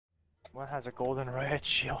One has a golden riot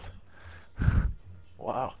shield.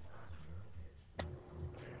 Wow.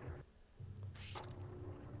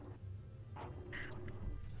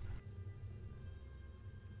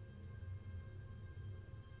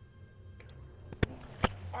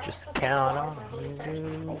 Just count on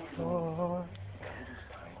you for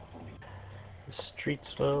the streets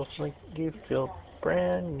will make you feel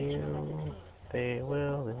brand new. They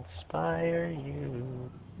will inspire you.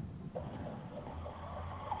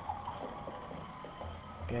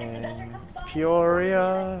 In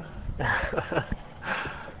Peoria.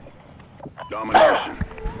 Domination.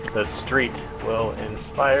 The street will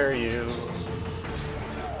inspire you.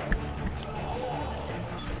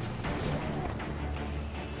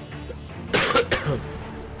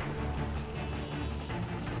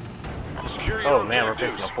 Securing Oh man, we're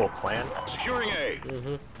objectives. facing a full clan. Securing A.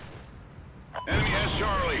 Mm-hmm. Enemy has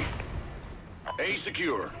Charlie. A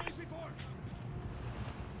secure.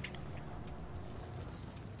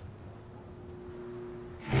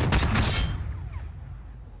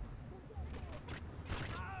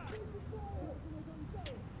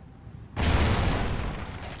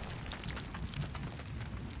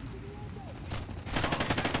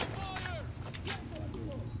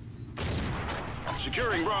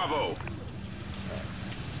 Securing Bravo.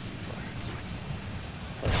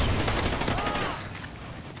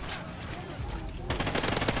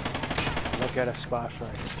 Look at a spot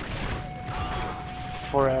right.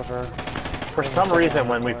 Forever. For some reason,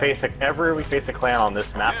 when we face a clan on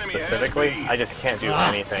this map specifically, I just can't do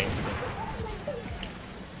anything.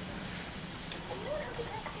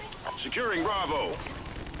 Securing Bravo.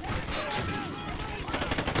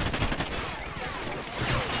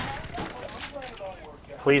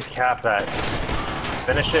 Please cap that.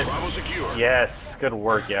 Finish it. Bravo secure. Yes. Good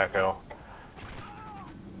work, Yakko.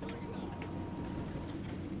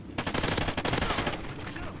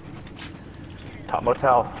 Top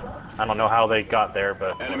motel. I don't know how they got there,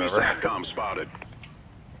 but Enemy whatever. SATCOM spotted.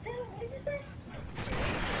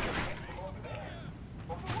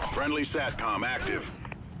 Friendly SATCOM active.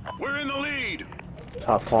 We're in the lead.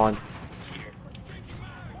 Top pawn.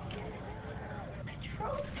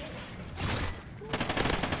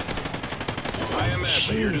 IMS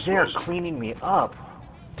at your Jeez, they are disposal. cleaning me up.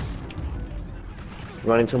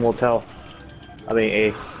 Running to motel. I mean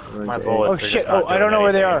A. Running My to A. bullets. Oh They're shit! just not Oh, I don't doing know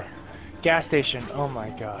where they anything. are. Gas station. Oh my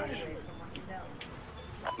gosh.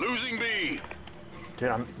 Losing B. Dude,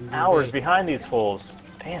 I'm Losing hours B. behind these fools.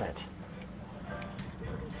 Damn it.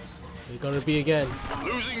 They're gonna be again.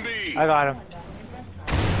 Losing B. I got him.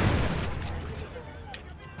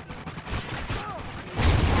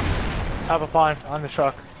 Top of pond on the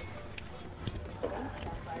truck.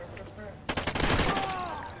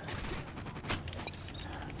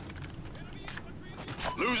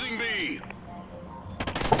 Losing B.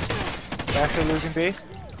 Actually losing B.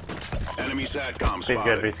 Enemy SATCOM B's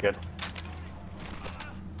spotted. good. B's good.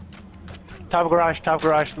 Top garage. Top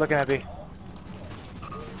garage. Looking at B.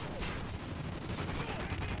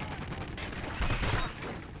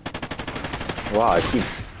 Wow, I keep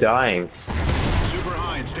dying. Super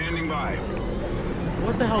Hind standing by.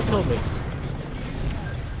 What the hell killed me?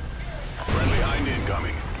 Friendly Hind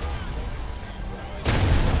incoming.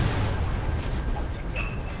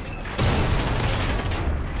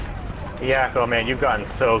 Yakko, man, you've gotten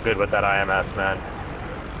so good with that IMS, man.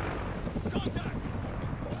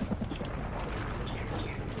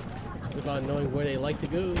 It's about knowing where they like to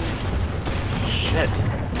go. Shit.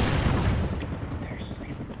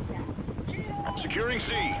 Securing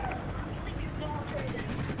C.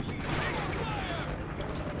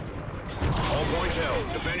 All points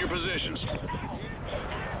held. Defend your positions.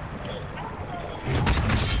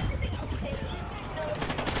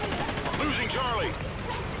 Losing Charlie.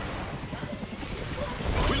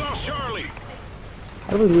 We lost Charlie.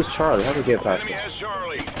 How do we lose Charlie? How do we get past Enemy it? has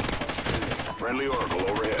Charlie. Friendly Oracle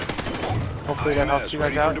overhead. Hopefully that helps IMS you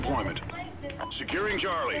guys ready for out. deployment. Securing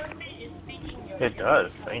Charlie. It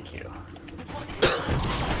does. Thank you.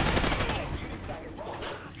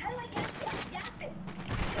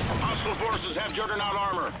 Hostile forces have Juggernaut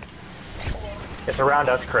armor. It's around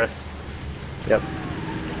us, Chris. Yep.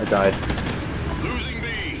 I died. Losing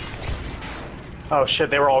B. Oh shit,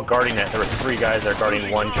 they were all guarding it. There were 3 guys there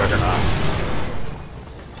guarding one Juggernaut.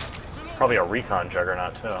 Probably a recon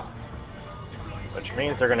Juggernaut too. Which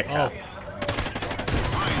means they're gonna cap.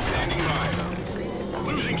 Hind standing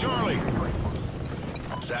by. Losing Charlie.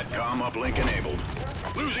 SATCOM uplink enabled.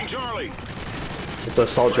 Losing Charlie. It's a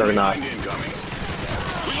assault juggernaut. Hind incoming.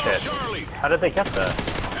 We Shit. lost Charlie. How did they get that?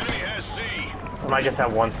 Enemy has C. I might just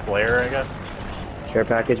have one flare, I guess. Care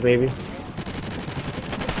package maybe?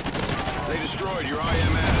 They destroyed your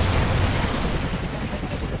IMS.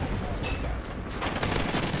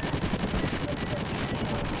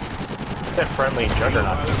 said friendly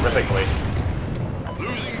juggernaut specifically.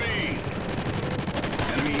 Losing B.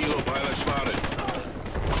 Enemy helo pilot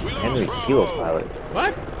spotted. We lost Enemy Bravo. helo pilot.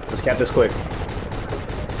 What? Let's cap this quick.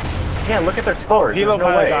 Yeah, look at their scores. Helo There's no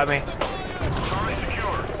pilot way. got me. Charlie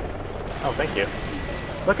secure. Oh, thank you.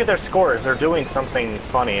 Look at their scores. They're doing something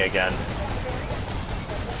funny again.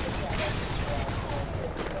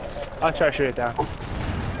 I'll try to shoot it down.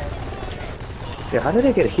 Yeah, how did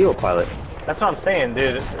they get a helo pilot? That's what I'm saying,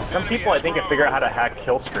 dude. Some people, I think, have figured out how to hack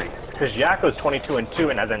kill streaks. Because Yakko's 22-2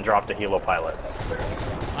 and hasn't dropped a helo pilot.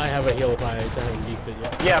 I have a helo pilot, so I haven't used it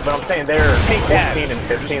yet. Yeah, but I'm saying they're Take that. 15 and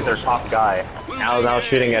 15 is their top guy. Al's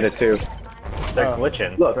shooting at it too. They're Oh.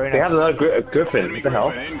 glitching. Look, Very they nice. have another Griffin. Enemy What the hell?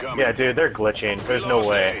 Griffin incoming. Yeah, dude, they're glitching. There's We no lost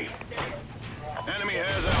way. A. Enemy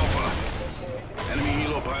has Alpha. Enemy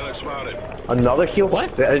helo pilot spotted. Another helo?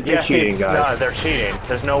 What? They're Yeah, cheating, guys. No, they're cheating.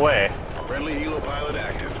 There's no way. Friendly helo pilot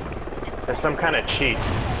active. There's some kind of cheat.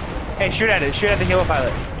 Hey, shoot at it. Shoot at the helo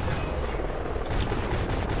pilot.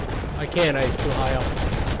 I can't, it's too high up.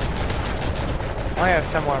 I have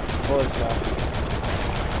some more bullets though.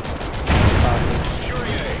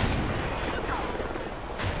 Securing A.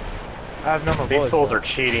 I have no more These bullets. fools though. are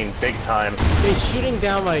cheating big time. They're shooting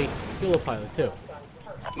down my helo pilot, too.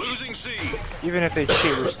 Losing C. Even if they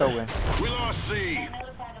cheat, we still win. We lost C.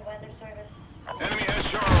 Enemy has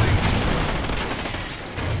Charlie.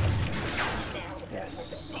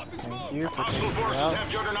 Thank you for Hostile taking it forces out. have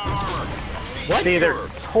Juggernaut armor. What? See, they're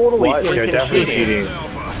totally What? They're freaking definitely cheating. cheating.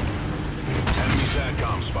 Alpha. Enemy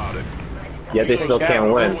SATCOM spotted. Yet they still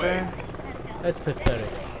can't win. That's pathetic.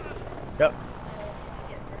 Yep.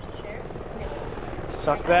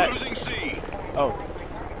 Suck that. Losing C. Oh,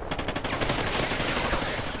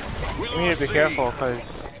 We we need lost to be C. careful because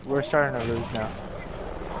we're starting to lose now.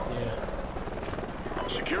 Yeah.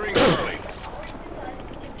 Securing Charlie.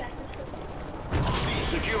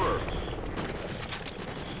 C secure.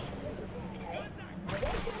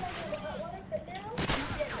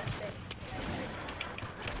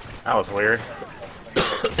 That was weird. Try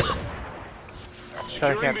to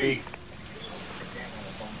Securing camp B. B.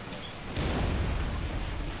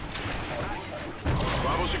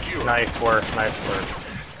 Bravo secure. Nice work, nice work.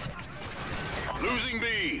 Losing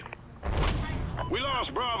B. We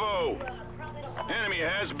lost Bravo. Enemy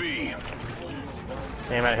has B.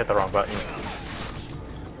 Damn, I hit the wrong button.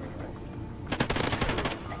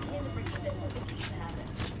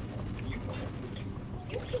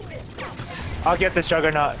 I'll get this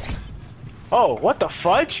juggernaut. Oh, what the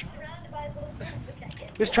fudge?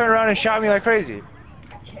 Just turned around and shot me like crazy.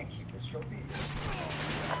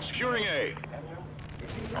 Securing A.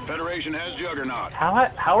 Federation has Juggernaut.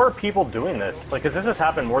 How are people doing this? Like, 'cause this has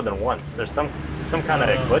happened more than once. There's some kind of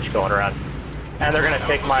glitch going around. And they're gonna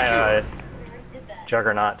take my,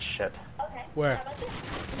 Juggernaut shit. Where?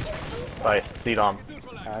 By CDOM.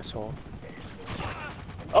 Asshole.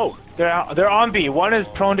 Oh, they're on B. One is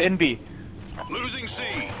prone in B. Losing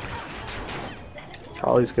C.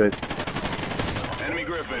 Charlie's good. Enemy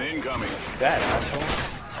Griffin incoming. That asshole.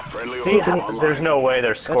 Friendly See, order online. there's no way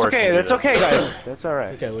their That's scores okay. can do That's okay, this. guys. That's all right.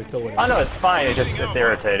 Okay, we're still winning. Oh no, it's fine. It's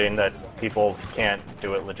irritating that people can't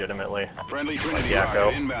do it legitimately. Friendly Trinity Like Yakko.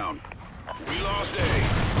 rocket inbound. We lost A.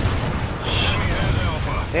 Enemy has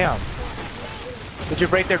Alpha. Damn. Did you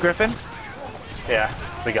break their Griffin? Yeah,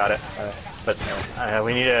 we got it. Alright. But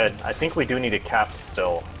we need a. I think we do need a cap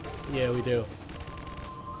still. Yeah, we do.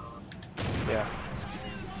 Yeah.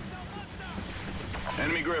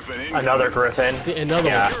 Enemy Griffin incoming. Another Griffin. See, another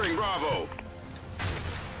Yeah. one. Securing Bravo.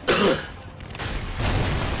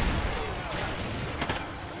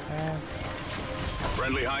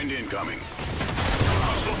 Friendly Hind incoming.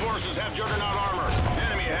 Hostile forces have Juggernaut armor.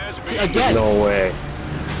 Enemy has B. See, again. No way.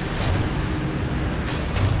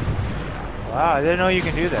 Wow, I didn't know you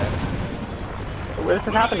can do that. This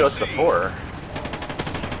has happened to us before.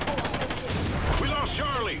 We lost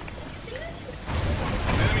Charlie.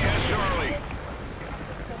 Enemy has Charlie.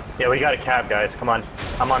 Yeah, we got a cap, guys. Come on.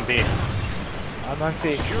 I'm on B. I'm on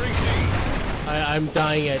C. Securing C. I'm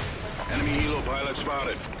dying at... Enemy helo pilot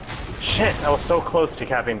spotted. Shit, that was so close to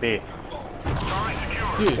capping B. Charlie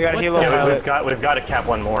secure. Dude, We got a what helo the pilot. hell? Yeah, we've got to cap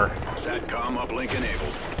one more. SATCOM uplink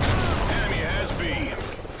enabled. Enemy has B.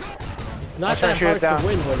 It's not I'll try that to shoot it hard to down.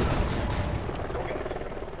 win when it's...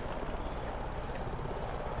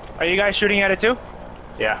 Are you guys shooting at it too?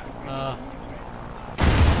 Yeah.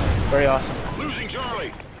 Very awesome. Losing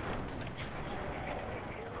Charlie.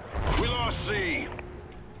 We lost C.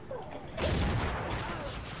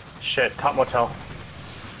 Shit, top motel.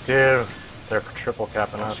 Dude, they're triple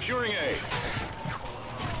capping us. Securing A.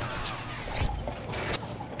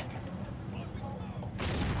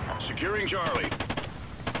 Securing Charlie.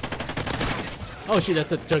 Oh shit,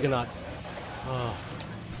 that's a juggernaut. Oh.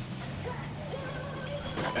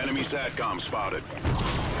 Enemy SATCOM spotted.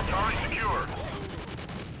 Target secure.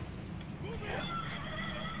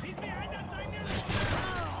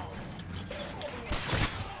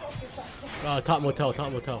 Top motel,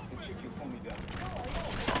 top motel.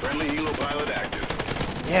 Friendly Helo pilot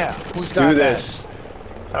active. Yeah, who's got Do this.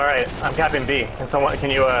 that? All right, I'm capping B. Can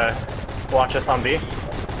you watch us on B?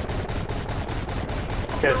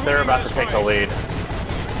 Because they're about to take the lead.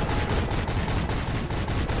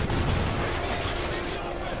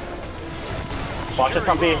 Watch us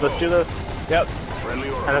on B. Let's do this. Yep. Friendly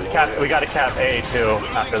And orbital. let's cap. We got to cap A too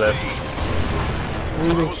after this.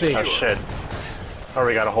 Moving C. Oh shit. Or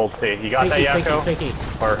we got to hold C. You got Pinky, that, pinky, Yakko? pinky.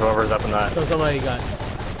 Or whoever's up in that. So somebody got.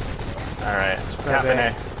 All right. grab Capping A.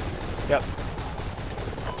 A. Yep.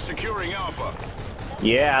 Securing Alpha.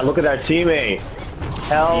 Yeah, look at our teammate.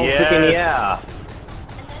 Hell Yes. freaking yeah.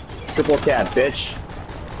 Triple cap, bitch.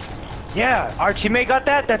 Yeah, our teammate got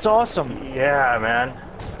that? That's awesome. Yeah, man.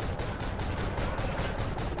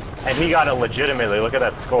 And he got it legitimately. Look at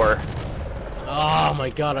that score. Oh my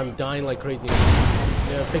god, I'm dying like crazy.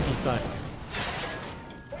 Yeah, pinky side.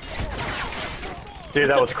 Dude,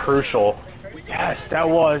 that was crucial. Yes, that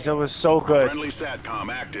was so good. Friendly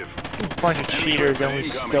SATCOM active. Bunch of cheaters and we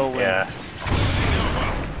still win. Yeah.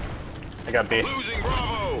 I got B. Losing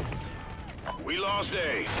Bravo. We lost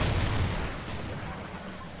A.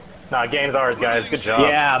 Nah, game's ours, guys. Good job.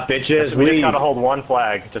 Yeah, bitches. We just leave. gotta hold one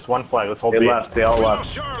flag. Just one flag. Let's hold They B. left. They all We left.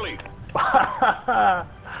 lost Charlie.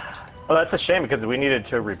 Well, that's a shame because we needed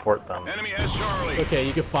to report them. Enemy has Charlie. Okay,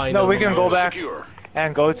 you can find No, them. we can go back Secure.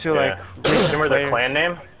 and go to like Remember the player. clan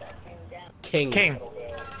name? King. King.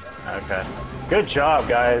 Okay. Good job,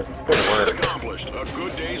 guys. Good work. Accomplished. A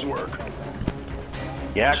good day's work.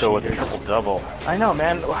 Yakko with a triple double. I know,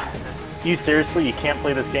 man. You seriously, you can't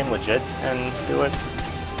play this game legit and do it?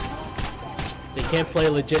 They can't play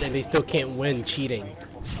legit and they still can't win cheating.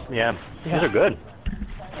 Yeah. These are good.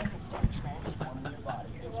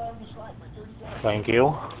 Thank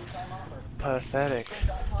you. Pathetic.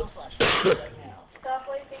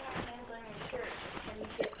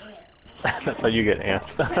 That's how you get ants.